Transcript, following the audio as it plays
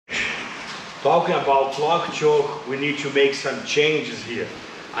Talking about clock choke, we need to make some changes here.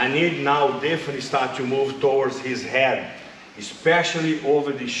 I need now definitely start to move towards his head, especially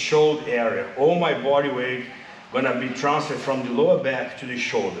over the shoulder area. All my body weight gonna be transferred from the lower back to the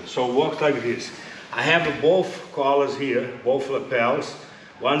shoulder. So work like this. I have both collars here, both lapels.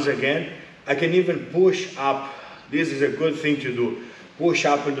 Once again, I can even push up. This is a good thing to do. Push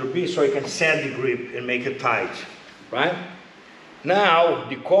up a little bit so I can set the grip and make it tight, right? Now,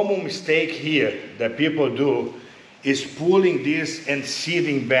 the common mistake here that people do is pulling this and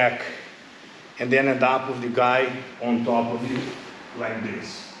sitting back and then end up with the guy on top of it like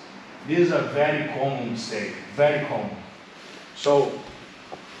this. This is a very common mistake, very common. So,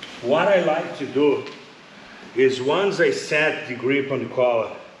 what I like to do is once I set the grip on the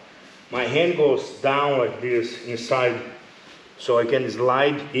collar, my hand goes down like this inside so I can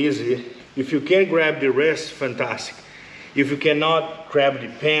slide easy. If you can grab the wrist, fantastic. If you cannot, grab the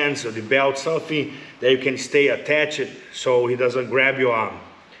pants or the belt, something that you can stay attached so he doesn't grab your arm.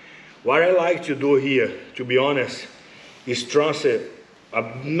 What I like to do here, to be honest, is transfer a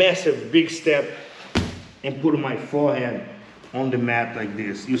massive big step and put my forehead on the mat like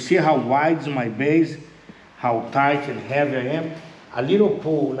this. You see how wide is my base, how tight and heavy I am? A little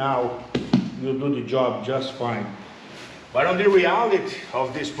pull now will do the job just fine. But on the reality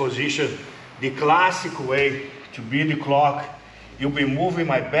of this position, the classic way to beat the clock, you'll be moving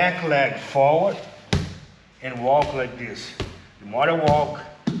my back leg forward and walk like this. The more I walk,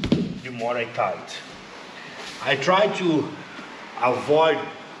 the more I tight. I try to avoid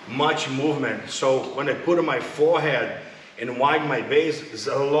much movement, so when I put my forehead and widen my base, there's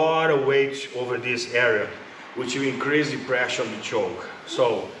a lot of weight over this area, which will increase the pressure on the choke.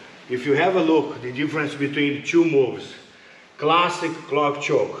 So if you have a look, the difference between the two moves, classic clock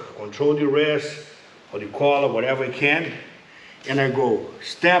choke, control the wrist or the collar, whatever I can, and I go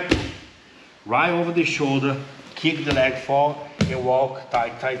step right over the shoulder, kick the leg forward, and walk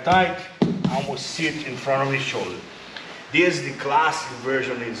tight, tight, tight, almost sit in front of the shoulder. This is the classic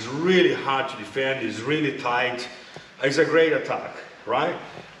version. It's really hard to defend, it's really tight. It's a great attack, right?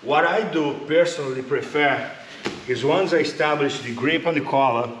 What I do personally prefer is once I establish the grip on the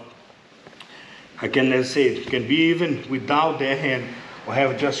collar, I can, let's say, it can be even without that hand, or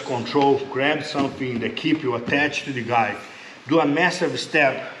have just control, grab something that keep you attached to the guy, do a massive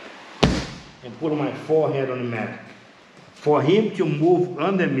step, and put my forehead on the mat. For him to move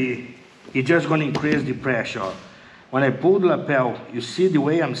under me, it's just gonna increase the pressure. When I pull the lapel, you see the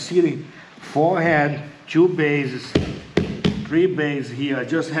way I'm sitting, forehead, 2 bases, 3 bases here. I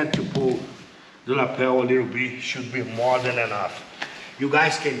just had to pull the lapel a little bit, should be more than enough. You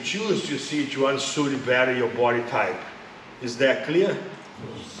guys can choose to see which one suits better your body type. Is that clear?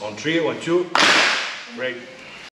 On 3, 1, 2, break.